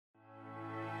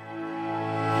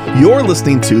You're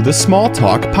listening to the Small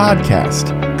Talk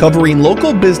Podcast, covering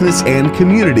local business and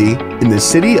community in the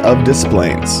city of Des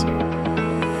Plaines.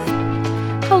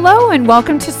 Hello and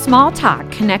welcome to Small Talk,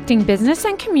 connecting business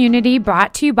and community,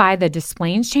 brought to you by the Des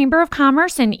Plaines Chamber of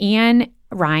Commerce and Ian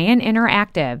Ryan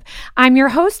Interactive. I'm your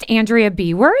host, Andrea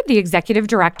Bewer, the Executive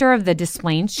Director of the Des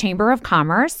Plaines Chamber of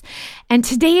Commerce, and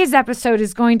today's episode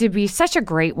is going to be such a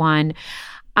great one.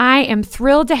 I am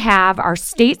thrilled to have our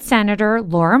State Senator,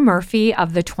 Laura Murphy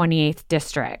of the 28th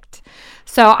District.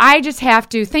 So I just have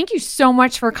to thank you so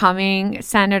much for coming,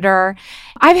 Senator.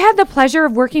 I've had the pleasure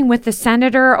of working with the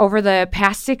Senator over the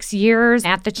past 6 years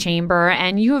at the Chamber,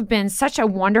 and you have been such a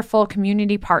wonderful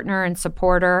community partner and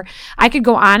supporter. I could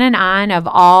go on and on of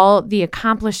all the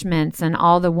accomplishments and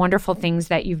all the wonderful things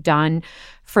that you've done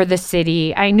for the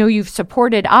city. I know you've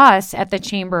supported us at the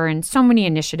Chamber in so many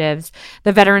initiatives,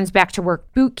 the Veterans Back to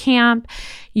Work Boot Camp.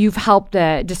 You've helped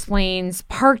the Des Plaines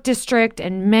Park District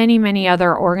and many, many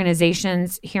other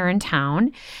organizations here in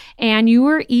town. And you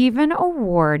were even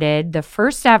awarded the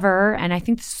first ever, and I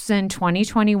think this was in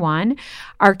 2021,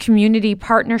 our Community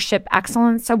Partnership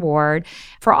Excellence Award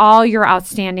for all your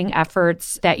outstanding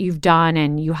efforts that you've done.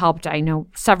 And you helped, I know,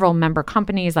 several member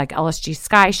companies like LSG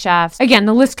Sky Chefs. Again,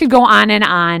 the list could go on and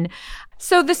on.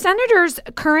 So the Senator's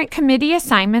current committee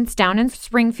assignments down in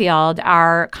Springfield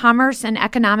are Commerce and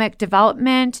Economic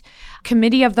Development,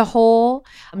 Committee of the Whole.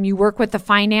 You work with the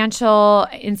financial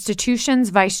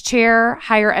institutions, Vice Chair,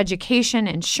 Higher Education,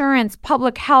 Insurance,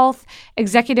 Public Health,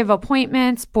 Executive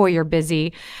Appointments. Boy, you're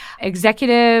busy.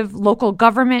 Executive Local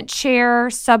Government Chair,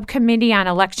 Subcommittee on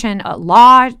Election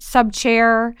Law,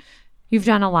 Sub-Chair. You've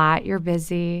done a lot. You're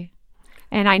busy.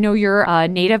 And I know you're a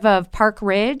native of Park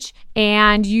Ridge,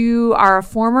 and you are a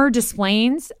former Des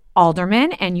Plaines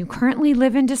alderman, and you currently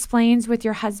live in Des Plaines with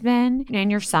your husband and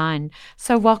your son.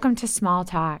 So welcome to Small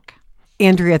Talk.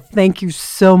 Andrea, thank you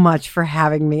so much for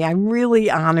having me. I'm really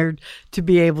honored to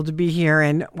be able to be here.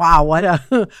 And wow, what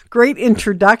a great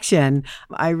introduction.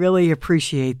 I really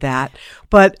appreciate that.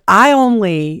 But I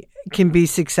only can be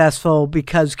successful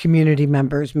because community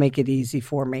members make it easy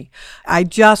for me. I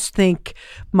just think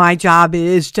my job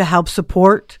is to help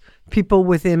support people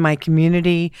within my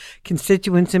community,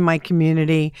 constituents in my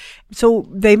community. So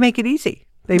they make it easy.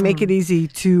 They make it easy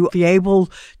to be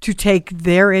able to take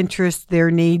their interests,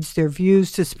 their needs, their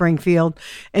views to Springfield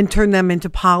and turn them into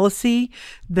policy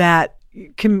that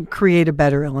can create a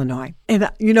better Illinois. And,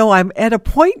 you know, I'm at a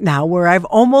point now where I've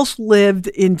almost lived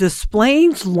in Des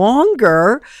Plaines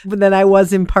longer than I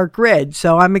was in Park Ridge.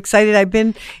 So I'm excited. I've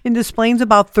been in Des Plaines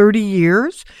about 30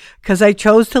 years because I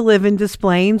chose to live in Des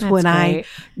Plaines when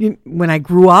I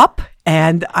grew up.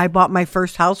 And I bought my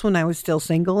first house when I was still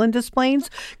single in Des Plaines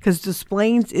because Des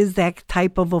Plaines is that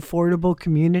type of affordable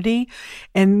community.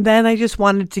 And then I just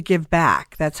wanted to give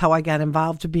back. That's how I got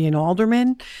involved to be an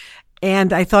alderman.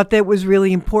 And I thought that was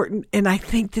really important. And I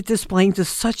think that Des Plaines is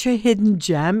such a hidden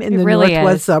gem in the really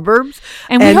northwest suburbs.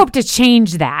 And we hope to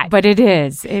change that, but it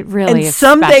is. It really is. And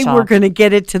someday special. We're going to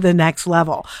get it to the next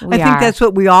level. I think that's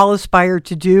what we all aspire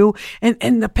to do.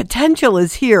 And the potential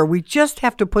is here. We just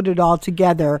have to put it all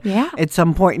together at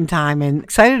some point in time. And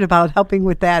excited about helping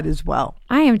with that as well.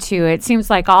 I am too. It seems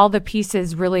like all the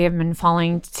pieces really have been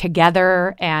falling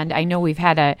together. And I know we've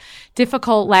had a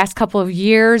difficult last couple of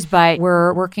years, but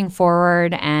we're working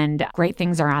forward and great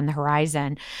things are on the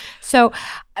horizon. So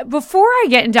before I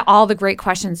get into all the great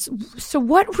questions, so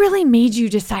what really made you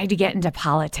decide to get into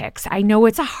politics? I know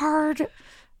it's a hard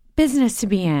business to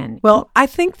be in. Well, I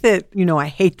think that, I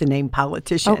hate the name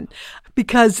politician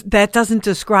because that doesn't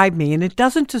describe me, and it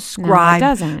doesn't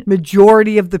describe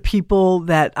majority of the people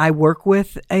that I work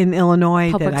with in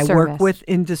Illinois, Public that I service. work with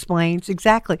in Des Plaines.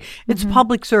 Exactly. It's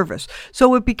public service.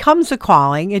 So it becomes a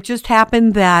calling. It just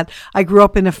happened that I grew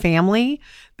up in a family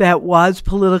that was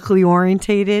politically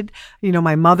orientated.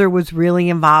 My mother was really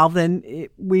involved, and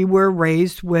we were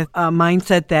raised with a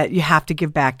mindset that you have to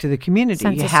give back to the community.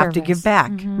 You have to give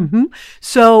back.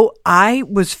 So I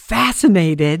was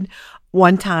fascinated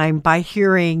one time by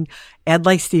hearing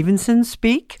Adlai Stevenson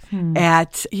speak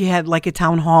he had like a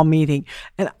town hall meeting.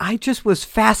 And I just was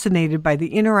fascinated by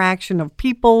the interaction of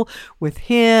people with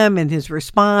him and his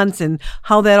response and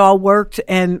how that all worked.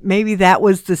 And maybe that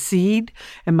was the seed.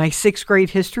 And my sixth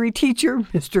grade history teacher,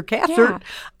 Mr. Cassert,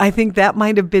 I think that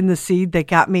might have been the seed that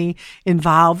got me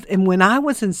involved. And when I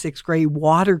was in sixth grade,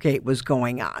 Watergate was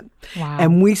going on. Wow.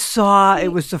 And we saw, it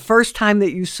was the first time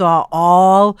that you saw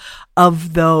all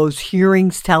of those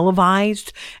hearings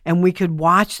televised. And we we could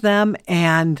watch them.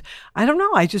 And I don't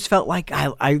know, I just felt like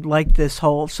I liked this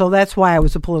whole, so that's why I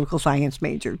was a political science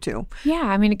major too. Yeah,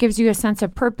 I mean, it gives you a sense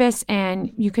of purpose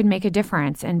and you could make a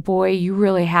difference. And boy, you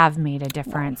really have made a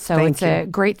difference. So it's a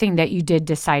great thing that you did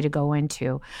decide to go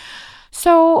into.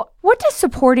 So what does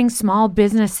supporting small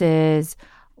businesses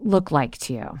look like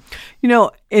to you? You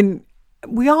know,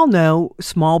 we all know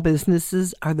small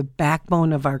businesses are the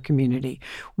backbone of our community.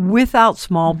 Without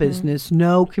small business,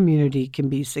 no community can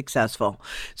be successful.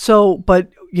 So, but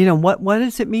you know, what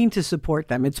does it mean to support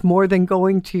them? It's more than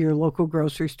going to your local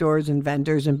grocery stores and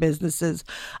vendors and businesses.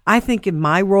 I think in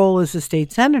my role as a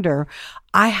state senator,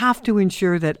 I have to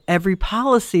ensure that every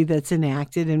policy that's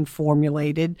enacted and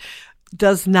formulated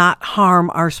does not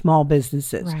harm our small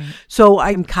businesses. Right. So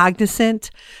I'm cognizant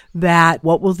that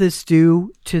what will this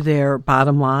do to their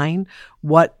bottom line?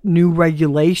 What new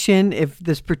regulation, if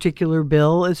this particular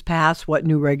bill is passed, what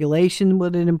new regulation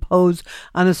would it impose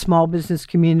on a small business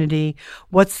community?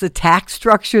 What's the tax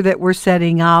structure that we're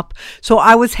setting up? So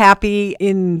I was happy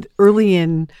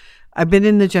I've been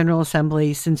in the General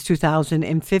Assembly since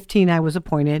 2015. I was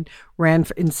appointed, ran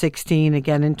in 16,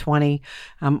 again in 20,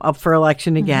 up for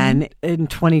election again in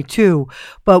 22.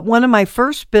 But one of my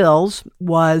first bills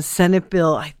was Senate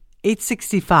Bill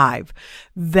 865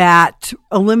 that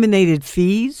eliminated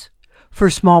fees for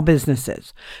small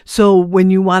businesses. So when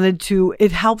you wanted to,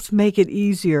 it helps make it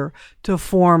easier to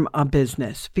form a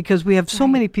business because we have so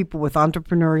many people with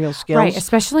entrepreneurial skills. Right,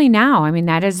 especially now. I mean,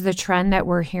 that is the trend that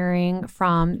we're hearing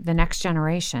from the next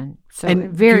generation. So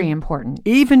very important.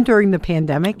 Even during the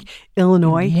pandemic,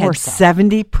 Illinois had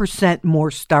 70%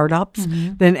 more startups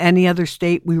than any other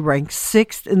state. We ranked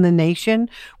 6th in the nation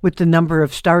with the number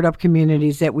of startup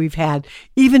communities that we've had,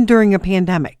 even during a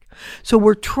pandemic. So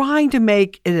we're trying to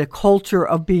make it a culture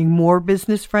of being more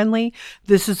business friendly.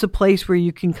 This is a place where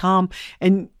you can come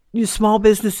and small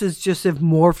businesses just have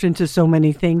morphed into so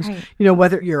many things. Right. You know,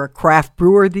 whether you're a craft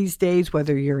brewer these days,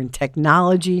 whether you're in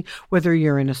technology, whether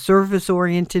you're in a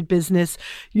service-oriented business,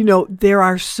 you know, there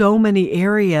are so many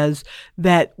areas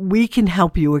that we can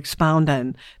help you expound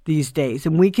on these days.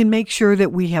 And we can make sure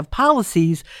that we have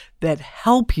policies that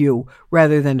help you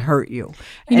rather than hurt you.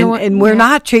 And we're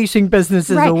not chasing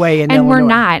businesses away in Illinois. And we're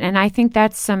not. And I think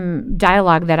that's some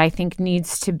dialogue that I think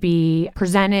needs to be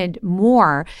presented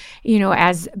more, you know,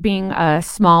 as being a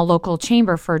small local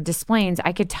chamber for Des Plaines.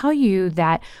 I could tell you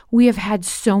that we have had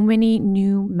so many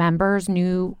new members,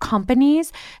 new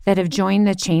companies that have joined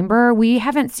the chamber. We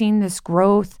haven't seen this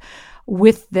growth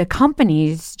with the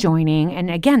companies joining. And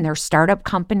again, they're startup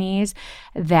companies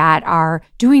that are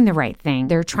doing the right thing.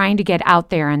 They're trying to get out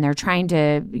there and they're trying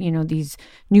to, you know, these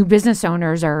new business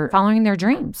owners are following their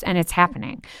dreams and it's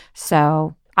happening.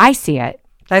 So I see it.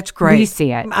 That's great. We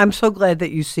see it. I'm so glad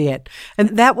that you see it.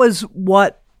 And that was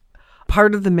what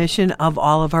part of the mission of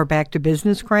all of our Back to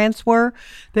Business grants were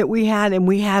that we had. And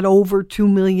we had over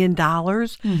 $2 million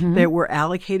that were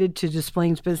allocated to Des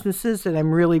Plaines businesses. And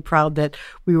I'm really proud that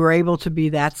we were able to be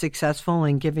that successful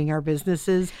in giving our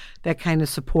businesses that kind of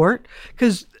support,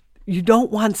 because you don't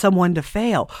want someone to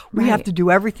fail. We have to do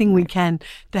everything we can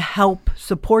to help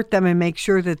support them and make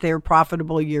sure that they're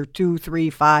profitable year 2, 3,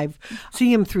 5,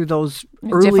 see them through those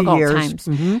early difficult years.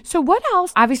 Times. So what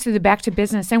else? Obviously the Back to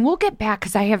Business, and we'll get back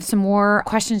because I have some more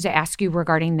questions to ask you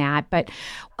regarding that. But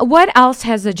what else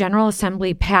has the General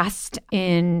Assembly passed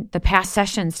in the past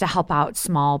sessions to help out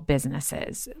small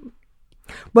businesses?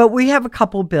 Well, we have a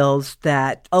couple bills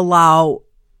that allow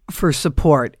for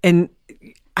support, and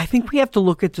I think we have to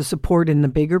look at the support in the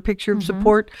bigger picture of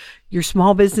support. Your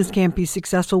small business can't be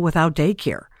successful without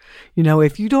daycare. You know,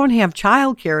 if you don't have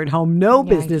childcare at home, no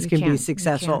business can be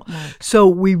successful. So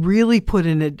we really put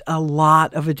in a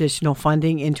lot of additional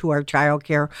funding into our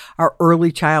childcare, our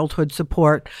early childhood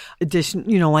support.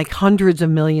 Like hundreds of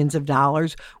millions of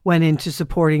dollars went into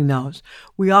supporting those.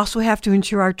 We also have to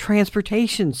ensure our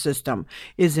transportation system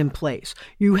is in place.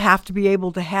 You have to be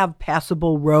able to have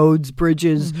passable roads,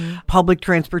 bridges, public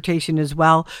transportation as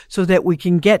well, so that we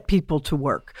can get people to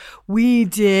work. We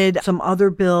did some other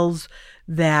bills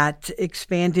that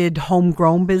expanded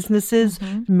homegrown businesses,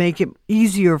 make it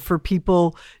easier for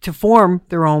people to form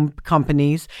their own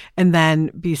companies and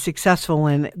then be successful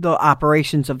in the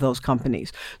operations of those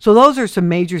companies. So those are some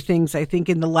major things, I think,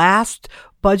 in the last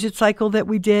budget cycle that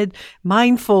we did,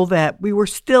 mindful that we were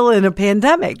still in a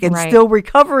pandemic and still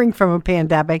recovering from a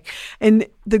pandemic. And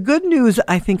the good news,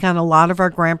 I think, on a lot of our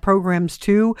grant programs,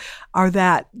 too, are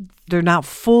that they're not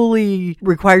fully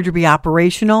required to be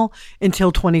operational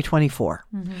until 2024.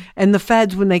 And the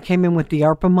feds, when they came in with the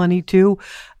ARPA money, too,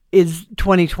 is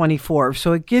 2024.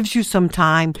 So it gives you some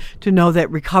time to know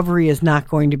that recovery is not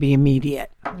going to be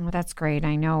immediate. Well, that's great.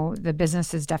 I know the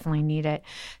businesses definitely need it.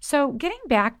 So getting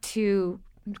back to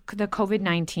the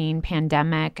COVID-19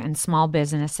 pandemic and small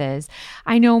businesses,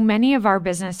 I know many of our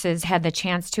businesses had the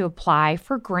chance to apply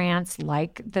for grants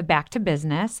like the Back to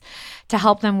Business to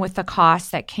help them with the costs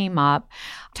that came up.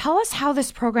 Tell us how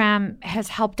this program has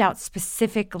helped out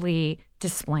specifically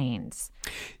Des Plaines.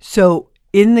 So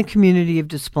in the community of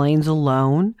Des Plaines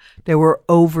alone, there were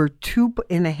over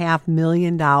 $2.5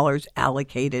 million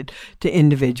allocated to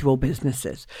individual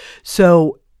businesses.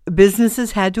 So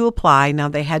businesses had to apply. Now,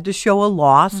 they had to show a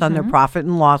loss on their profit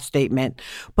and loss statement.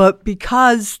 But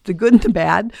because, the good and the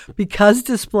bad, because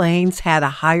Des Plaines had a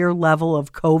higher level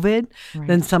of COVID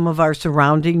than some of our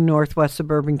surrounding northwest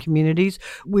suburban communities,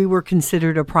 we were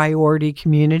considered a priority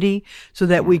community so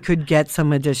that we could get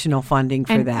some additional funding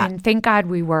for that. And thank God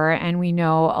we were. And we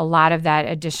know a lot of that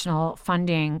additional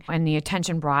funding and the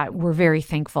attention brought, we're very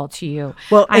thankful to you.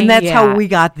 Well, and that's how we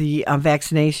got the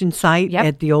vaccination site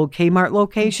at the old Kmart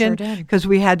location. Because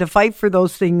we had to fight for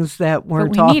those things that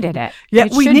weren't. But we needed it. Yeah,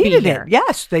 we needed it.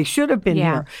 Yes, they should have been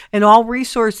here. And all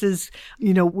resources,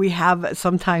 we have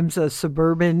sometimes a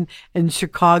suburban and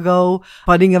Chicago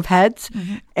butting of heads.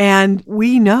 And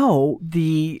we know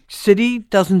the city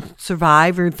doesn't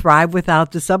survive or thrive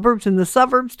without the suburbs, and the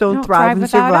suburbs don't thrive and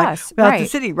survive without the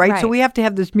city, right? So we have to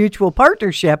have this mutual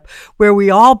partnership where we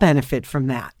all benefit from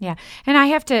that. Yeah. And I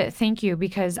have to thank you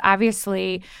because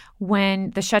obviously when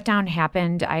the shutdown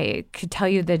happened, I could tell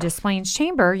you the Des Plaines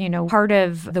Chamber, part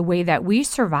of the way that we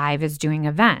survive is doing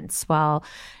events. Well,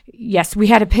 yes, we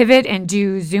had to pivot and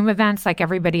do Zoom events like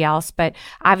everybody else, but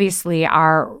obviously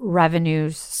our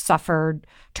revenues suffered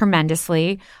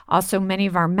tremendously. Also, many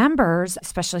of our members,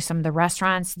 especially some of the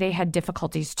restaurants, they had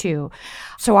difficulties too.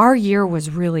 So our year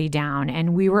was really down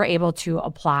and we were able to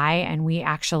apply and we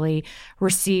actually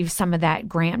received some of that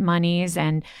grant monies.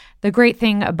 And the great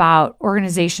thing about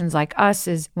organizations like us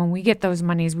is when we get those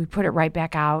monies, we put it right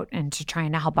back out and to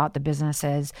trying to help out the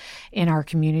businesses in our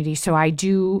community. So I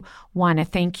do want to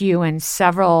thank you, and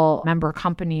several member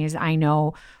companies I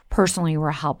know personally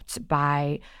were helped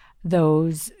by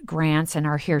those grants and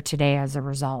are here today as a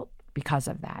result because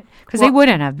of that. Because they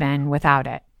wouldn't have been without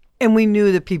it. And we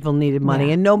knew that people needed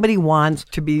money, and nobody wants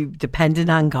to be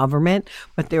dependent on government.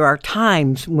 But there are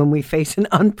times when we face an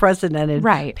unprecedented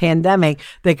pandemic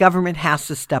that government has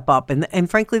to step up. And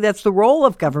frankly, that's the role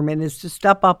of government, is to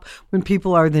step up when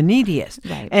people are the neediest.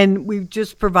 Right. And we've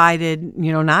just provided,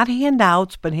 not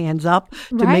handouts, but hands up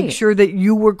to make sure that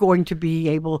you were going to be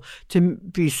able to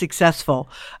be successful.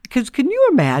 Because can you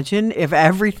imagine if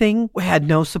everything had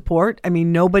no support? I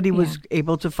mean, nobody was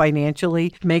able to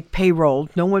financially make payroll.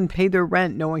 No one pay their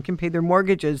rent. No one can pay their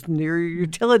mortgages and their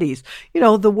utilities.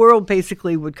 The world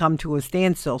basically would come to a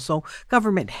standstill. So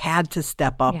government had to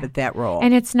step up at that role.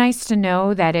 And it's nice to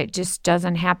know that it just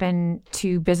doesn't happen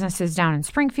to businesses down in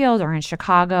Springfield or in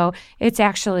Chicago. It's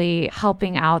actually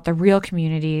helping out the real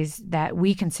communities that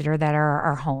we consider that are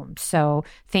our homes. So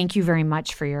thank you very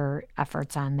much for your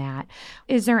efforts on that.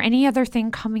 Is there any other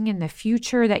thing coming in the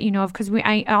future that you know of? Because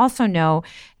I also know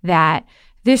that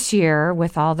this year,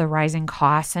 with all the rising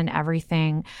costs and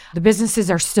everything, the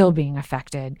businesses are still being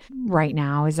affected right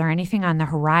now. Is there anything on the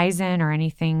horizon or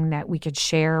anything that we could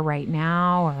share right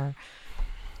now? Or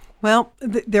Well,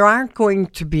 there aren't going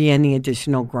to be any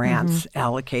additional grants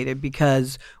allocated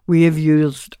because we have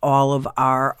used all of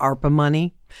our ARPA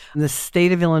money. The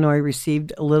state of Illinois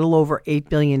received a little over $8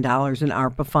 billion in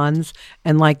ARPA funds.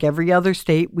 And like every other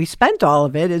state, we spent all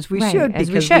of it as we should.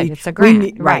 It's a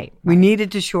grant. We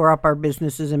needed to shore up our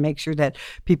businesses and make sure that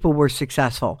people were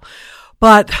successful.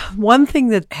 But one thing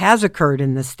that has occurred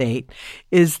in the state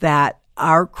is that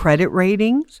our credit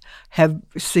ratings have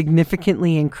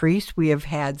significantly increased. We have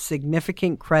had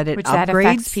significant credit Which upgrades. That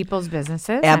affects people's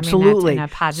businesses. Absolutely. I mean,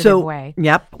 that's in a positive way.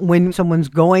 Yep. When someone's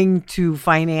going to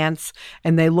finance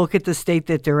and they look at the state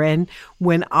that they're in,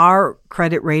 when our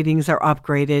credit ratings are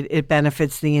upgraded, it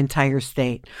benefits the entire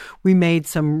state. We made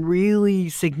some really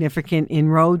significant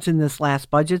inroads in this last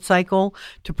budget cycle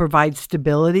to provide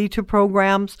stability to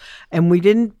programs, and we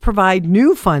didn't provide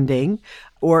new funding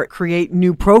or create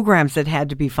new programs that had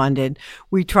to be funded.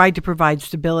 We tried to provide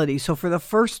stability. So for the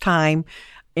first time,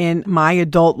 In my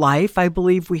adult life, I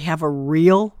believe we have a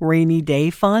real rainy day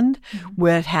fund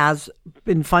that has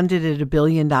been funded at $1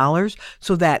 billion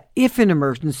so that if an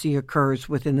emergency occurs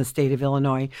within the state of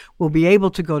Illinois, we'll be able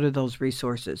to go to those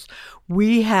resources.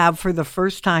 We have, for the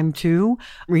first time too,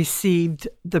 received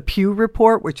the Pew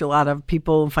report, which a lot of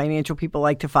people, financial people,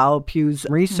 like to follow Pew's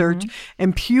research.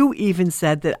 And Pew even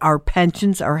said that our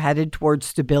pensions are headed towards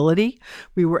stability.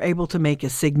 We were able to make a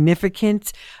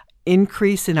significant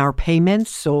increase in our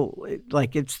payments. So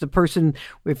like it's the person,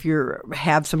 if you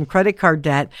have some credit card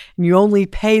debt and you only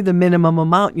pay the minimum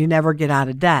amount, you never get out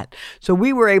of debt. So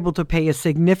we were able to pay a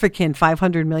significant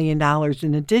 $500 million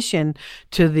in addition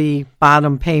to the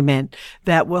bottom payment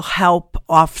that will help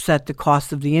offset the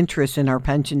cost of the interest in our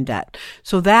pension debt.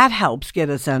 So that helps get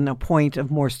us on a point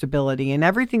of more stability. And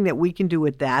everything that we can do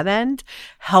at that end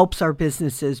helps our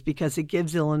businesses because it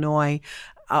gives Illinois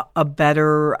a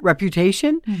better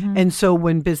reputation. And so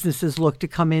when businesses look to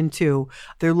come into,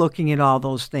 they're looking at all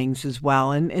those things as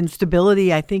well. And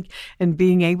stability, I think, and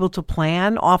being able to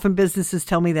plan, often businesses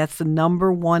tell me that's the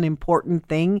number one important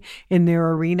thing in their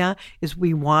arena is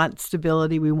we want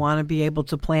stability. We want to be able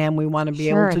to plan. We want to be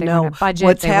able to know budget,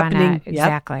 what's happening.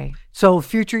 Exactly. Yep. So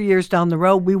future years down the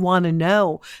road, we want to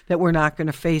know that we're not going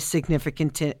to face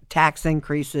significant tax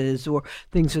increases or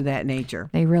things of that nature.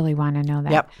 They really want to know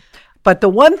that. Yep. But the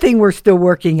one thing we're still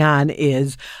working on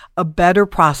is a better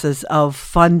process of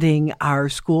funding our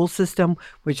school system,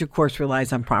 which of course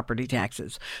relies on property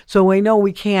taxes. So I know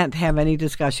we can't have any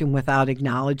discussion without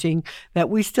acknowledging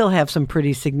that we still have some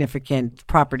pretty significant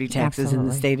property taxes in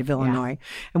the state of Illinois.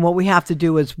 And what we have to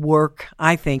do is work,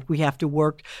 I think we have to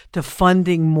work to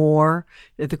funding more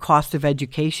at the cost of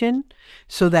education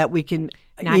so that we can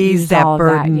not ease that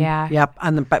burden. Yep,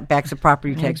 on the backs of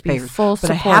property taxpayers. Full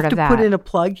but I support have of to that. put in a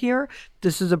plug here.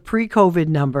 This is a pre-COVID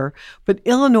number, but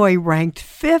Illinois ranked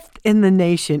 5th in the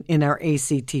nation in our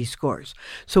ACT scores.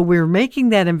 So we're making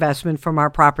that investment from our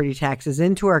property taxes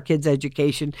into our kids'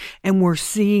 education, and we're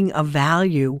seeing a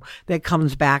value that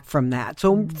comes back from that.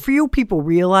 So few people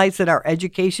realize that our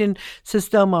education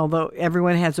system, although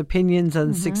everyone has opinions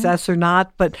on success or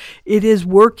not, but it is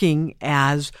working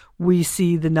as we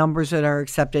see the numbers that are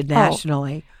accepted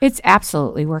nationally. It's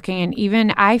absolutely working. And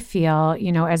even I feel,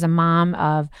 as a mom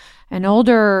of an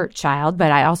older child,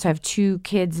 but I also have 2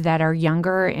 kids that are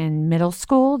younger in middle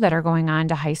school that are going on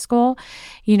to high school.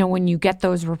 When you get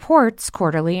those reports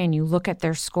quarterly and you look at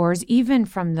their scores, even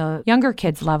from the younger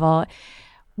kids level,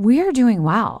 we're doing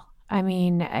well. I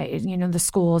mean, the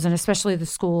schools, and especially the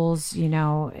schools,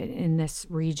 in this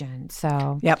region.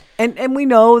 So, yep. And we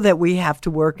know that we have to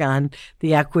work on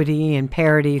the equity and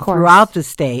parity throughout the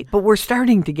state, but we're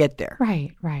starting to get there.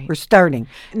 Right. We're starting.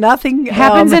 Nothing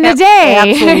happens in a day.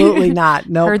 Absolutely not.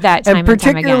 No. Heard that time and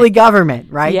particularly and time again.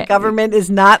 Government, right? Yeah. Government is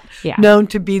not known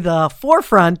to be the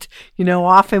forefront.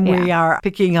 Often we are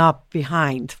picking up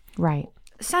behind. Right.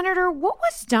 Senator, what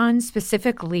was done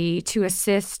specifically to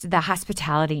assist the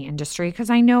hospitality industry? Because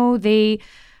I know they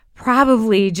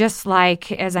probably, just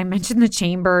like, as I mentioned, the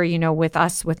chamber, with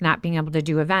us with not being able to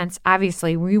do events,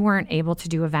 obviously we weren't able to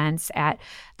do events at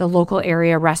the local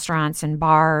area restaurants and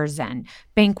bars and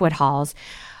banquet halls.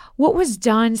 What was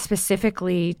done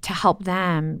specifically to help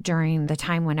them during the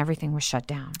time when everything was shut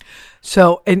down?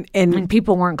 So, and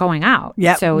people weren't going out.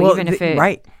 Yeah. So well, even if it,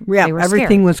 right. Yeah. they were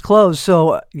everything scared. was closed.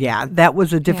 So that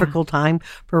was a difficult time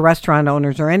for restaurant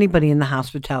owners or anybody in the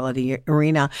hospitality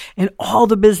arena, and all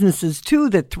the businesses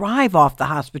too that thrive off the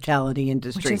hospitality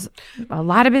industry. Which is a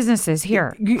lot of businesses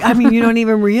here. I mean, you don't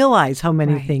even realize how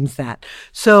many things that.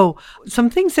 So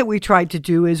some things that we tried to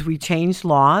do is we changed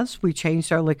laws. We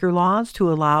changed our liquor laws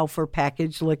to allow for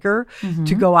packaged liquor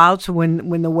to go out. So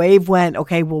when the wave went,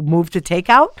 okay, we'll move to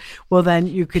takeout. Well, then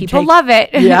you could People love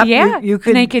it. Yep, yeah. You could,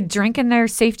 and they could drink in their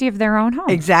safety of their own home.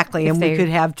 Exactly. And we could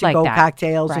have to-go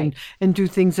cocktails Right. and do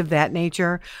things of that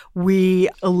nature. We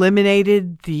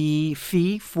eliminated the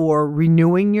fee for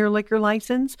renewing your liquor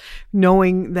license,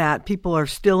 knowing that people are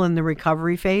still in the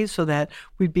recovery phase, so that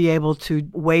we'd be able to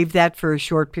waive that for a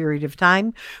short period of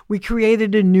time. We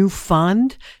created a new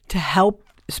fund to help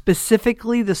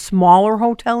specifically the smaller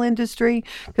hotel industry,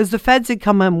 because the feds had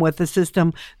come in with a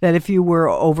system that if you were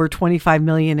over $25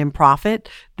 million in profit,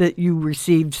 that you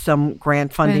received some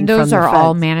grant funding and from the those feds. are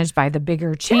all managed by the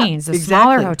bigger chains. Yeah, the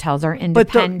exactly. smaller hotels are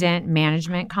independent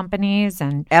management companies.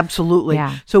 And absolutely.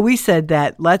 Yeah. So we said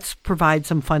that let's provide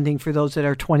some funding for those that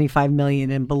are $25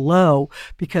 million and below,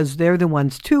 because they're the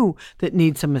ones too that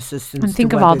need some assistance. And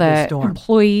think to of all weather the storm.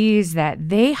 employees that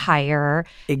they hire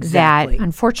Exactly. that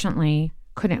unfortunately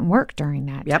couldn't work during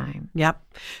that time. Yep.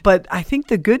 But I think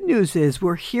the good news is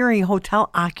we're hearing hotel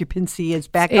occupancy is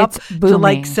back It's up booming. to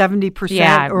like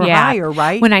 70% or higher,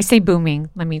 right? When I say booming,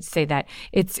 let me say that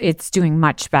it's doing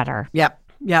much better. Yep.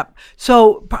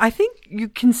 So I think you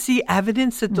can see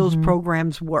evidence that those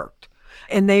programs worked.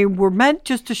 And they were meant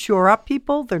just to shore up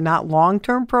people. They're not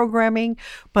long-term programming,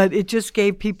 but it just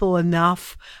gave people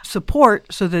enough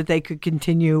support so that they could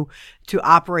continue to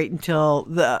operate until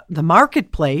the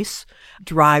marketplace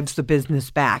drives the business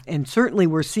back. And certainly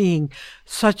we're seeing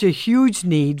such a huge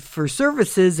need for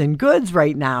services and goods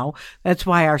right now. That's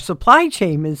why our supply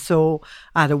chain is so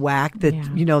out of whack that,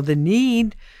 the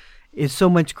need is so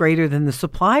much greater than the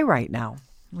supply right now.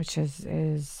 Which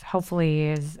is hopefully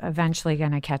is eventually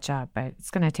going to catch up, but it's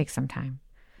going to take some time.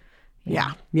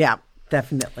 Yeah,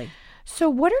 definitely. So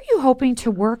what are you hoping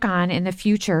to work on in the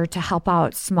future to help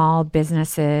out small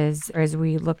businesses as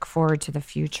we look forward to the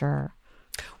future?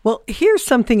 Well, here's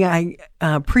something I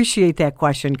appreciate that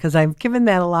question because I've given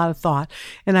that a lot of thought.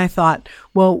 And I thought,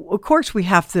 well, of course, we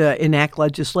have to enact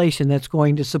legislation that's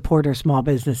going to support our small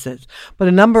businesses. But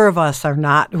a number of us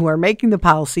who are making the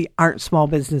policy aren't small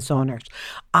business owners.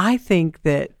 I think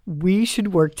that we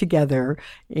should work together,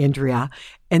 Andrea,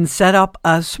 and set up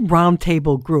a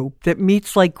roundtable group that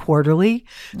meets like quarterly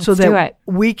so that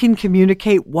we can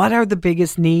communicate what are the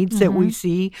biggest needs that we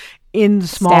see in the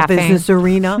small business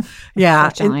arena.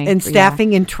 And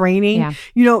staffing and training.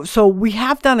 So we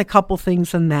have done a couple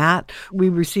things in that. We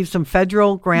received some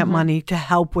federal grant money to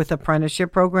help with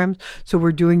apprenticeship programs. So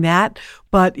we're doing that.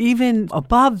 But even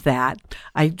above that,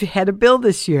 I had a bill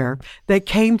this year that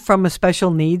came from a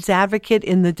special needs advocate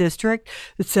in the district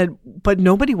that said, but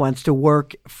nobody wants to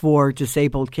work for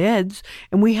disabled kids.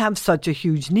 And we have such a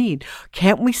huge need.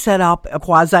 Can't we set up a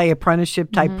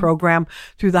quasi-apprenticeship type program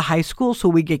through the high school so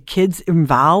we get kids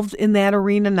involved in that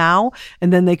arena now?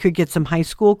 And then they could get some high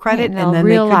school credit. And then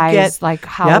realize they could get,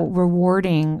 how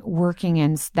rewarding working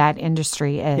in that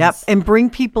industry is. And bring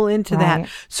people into that.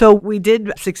 So we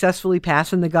did successfully pass,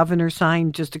 and the governor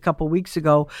signed just a couple weeks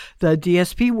ago, the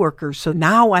DSP workers. So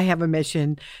now I have a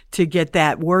mission to get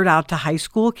that word out to high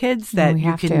school kids that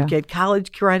you can get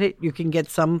college credit, you can get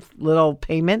some little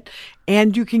payment,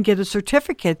 and you can get a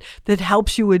certificate that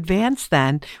helps you advance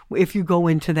then if you go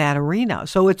into that arena.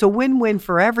 So it's a win-win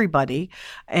for everybody.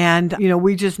 And,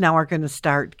 we just now are going to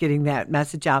start getting that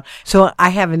message out. So I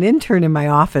have an intern in my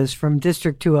office from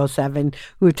District 207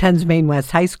 who attends Maine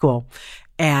West High School.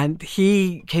 And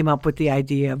he came up with the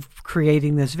idea of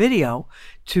creating this video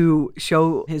to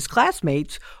show his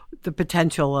classmates the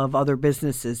potential of other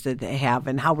businesses that they have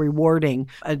and how rewarding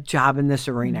a job in this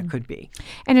arena could be.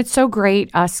 And it's so great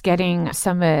us getting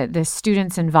some of the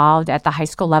students involved at the high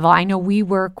school level. I know we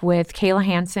work with Kayla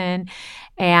Hansen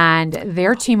and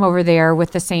their team over there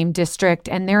with the same district,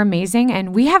 and they're amazing.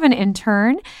 And we have an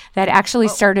intern that actually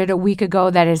started a week ago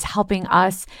that is helping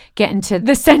us get into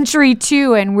the century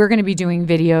too, and we're going to be doing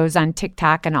videos on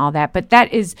TikTok and all that. But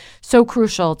that is so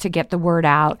crucial to get the word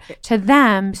out to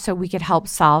them so we could help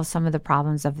solve some of the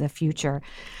problems of the future.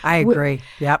 I agree.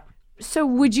 Yep. So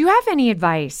would you have any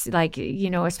advice,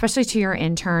 especially to your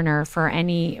intern or for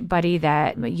anybody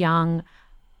that young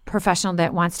professional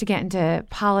that wants to get into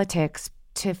politics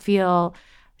to feel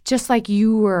just like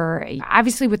you were?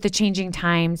 Obviously, with the changing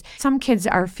times, some kids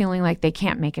are feeling like they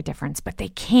can't make a difference, but they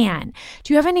can.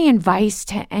 Do you have any advice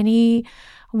to any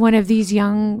one of these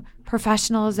young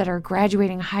professionals that are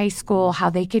graduating high school, how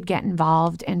they could get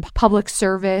involved in public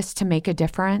service to make a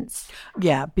difference?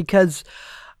 Yeah, because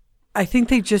I think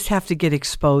they just have to get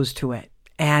exposed to it.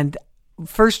 And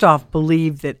first off,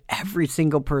 believe that every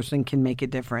single person can make a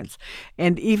difference.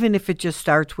 And even if it just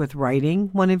starts with writing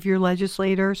one of your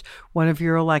legislators, one of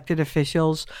your elected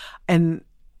officials, and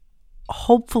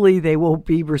hopefully they will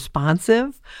be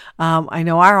responsive. I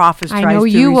know our office tries to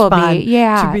respond. Will be.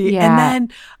 Yeah. And then,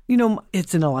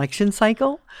 it's an election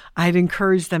cycle. I'd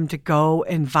encourage them to go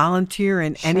and volunteer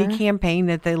in any campaign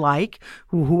that they like,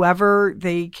 whoever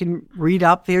they can read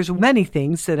up. There's many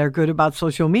things that are good about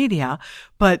social media,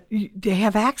 but they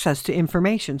have access to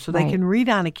information, so they can read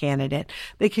on a candidate.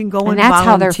 They can go and volunteer. And that's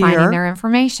how they're finding their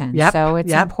information. Yep. So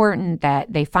it's important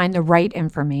that they find the right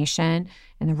information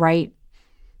and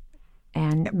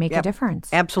and make a difference.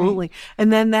 Absolutely. Right.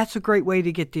 And then that's a great way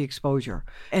to get the exposure.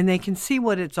 And they can see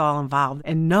what it's all involved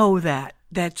and know that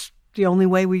that's the only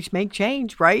way we make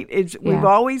change, right? We've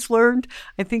always learned,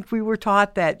 I think we were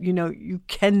taught that, you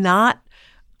cannot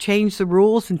change the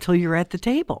rules until you're at the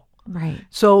table. Right.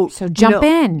 So jump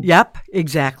in. Yep,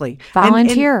 exactly.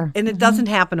 Volunteer. And it doesn't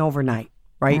happen overnight.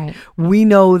 Right? We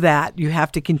know that you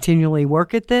have to continually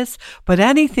work at this, but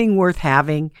anything worth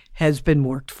having has been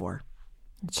worked for.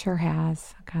 It sure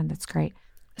has. God, that's great.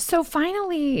 So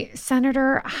finally,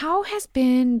 Senator, how has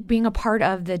been being a part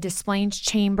of the Des Plaines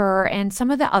Chamber and some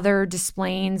of the other Des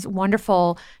Plaines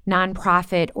wonderful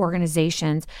nonprofit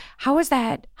organizations, how has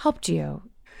that helped you?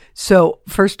 So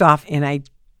first off, and I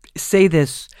say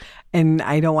this, and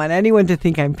I don't want anyone to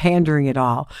think I'm pandering at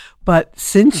all, but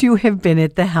since you have been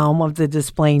at the helm of the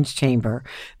Des Plaines Chamber,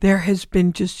 there has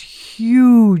been just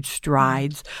huge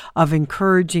strides of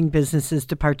encouraging businesses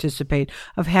to participate,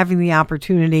 of having the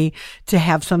opportunity to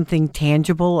have something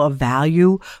tangible of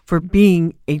value for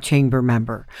being a chamber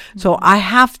member. So I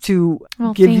have to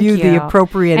give you the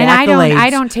appropriate accolades.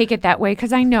 I don't take it that way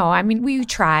because I know. I mean, we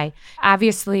try.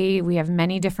 Obviously, we have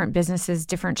many different businesses,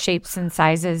 different shapes and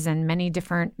sizes, and many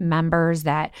different members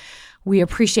that we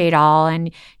appreciate all. And,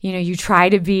 you try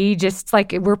to be just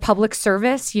like we're public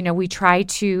service. We try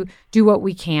to do what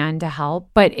we can to help,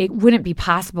 but it wouldn't be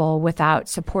possible without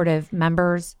supportive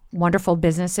members, wonderful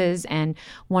businesses, and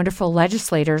wonderful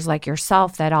legislators like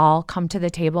yourself that all come to the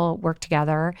table, work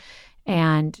together,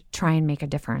 and try and make a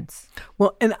difference.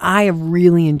 Well, and I have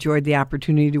really enjoyed the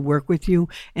opportunity to work with you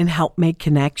and help make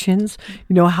connections.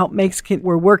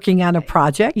 We're working on a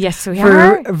project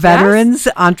for veterans,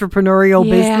 entrepreneurial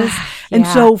business. And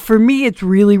so for me, it's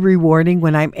really rewarding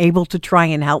when I'm able to try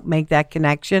and help make that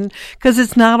connection, because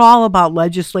it's not all about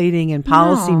legislating and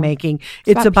policy making.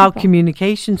 It's about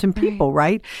communications and people,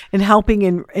 right? And helping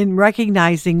and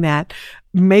recognizing that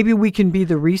maybe we can be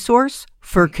the resource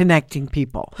for connecting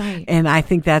people. Right. And I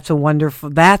think that's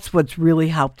what's really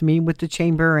helped me with the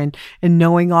chamber and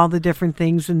knowing all the different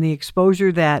things and the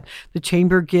exposure that the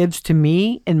chamber gives to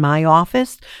me in my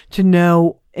office to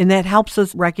know. And that helps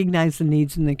us recognize the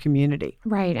needs in the community.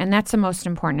 Right. And that's the most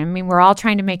important. I mean, we're all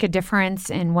trying to make a difference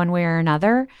in one way or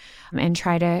another and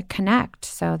try to connect.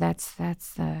 So that's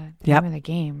the name of the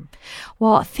game.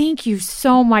 Well, thank you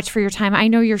so much for your time. I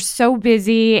know you're so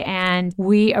busy, and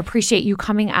we appreciate you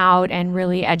coming out and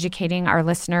really educating our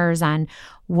listeners on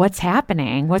what's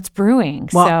happening, what's brewing.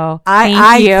 Well, so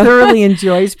I thoroughly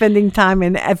enjoy spending time.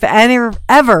 And if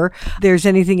ever there's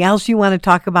anything else you want to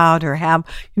talk about or have,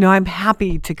 I'm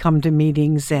happy to come to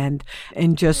meetings and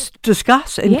just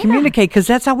discuss and communicate, because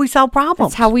that's how we solve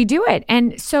problems. That's how we do it.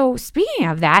 And so speaking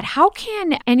of that, how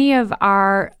can any of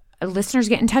our listeners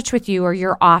get in touch with you or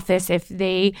your office if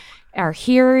they are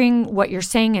hearing what you're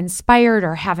saying inspired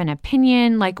or have an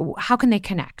opinion? Like, how can they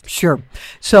connect? Sure.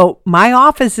 So my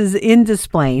office is in Des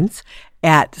Plaines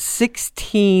at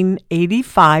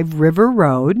 1685 River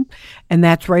Road, and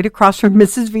that's right across from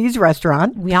Mrs. V's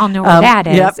restaurant. We all know where that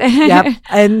is. Yep.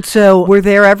 And so we're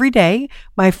there every day.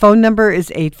 My phone number is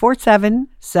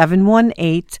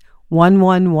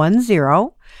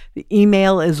 847-718-1110. The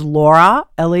email is Laura,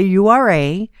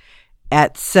 Laura,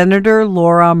 at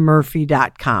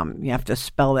senatorlauramurphy.com. You have to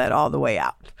spell that all the way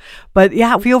out. But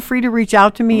feel free to reach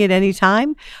out to me at any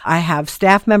time. I have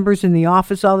staff members in the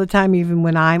office all the time, even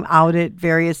when I'm out at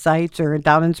various sites or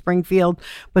down in Springfield,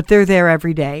 but they're there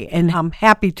every day, and I'm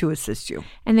happy to assist you.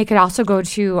 And they could also go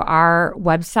to our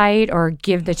website or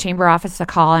give the chamber office a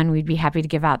call, and we'd be happy to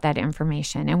give out that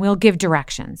information, and we'll give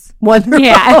directions. Wonderful.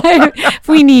 Yeah, if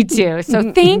we need to.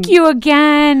 So thank you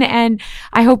again, and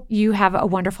I hope you have a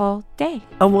wonderful day.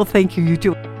 Oh, well, thank you. You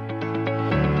too.